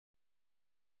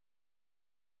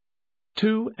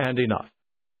To and enough.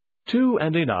 To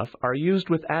and enough are used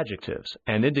with adjectives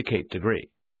and indicate degree.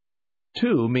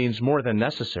 To means more than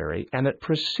necessary, and it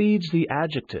precedes the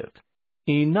adjective.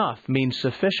 Enough means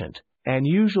sufficient and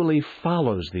usually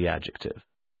follows the adjective.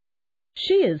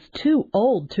 She is too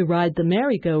old to ride the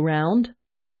merry-go-round.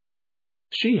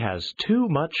 She has too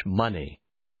much money.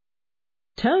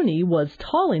 Tony was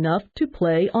tall enough to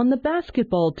play on the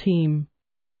basketball team.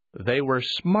 They were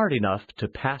smart enough to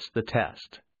pass the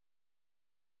test.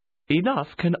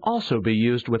 Enough can also be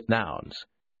used with nouns.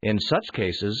 In such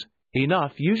cases,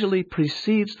 enough usually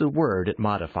precedes the word it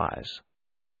modifies.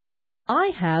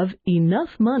 I have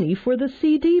enough money for the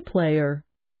CD player.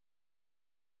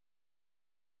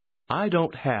 I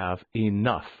don't have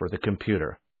enough for the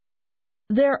computer.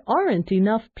 There aren't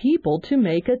enough people to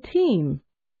make a team.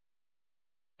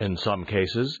 In some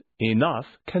cases, enough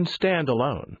can stand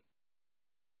alone.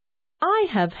 I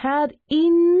have had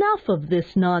enough of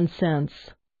this nonsense.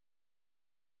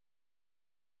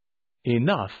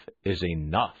 Enough is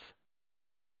enough.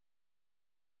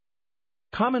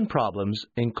 Common problems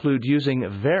include using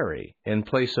very in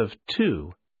place of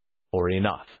to or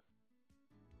enough.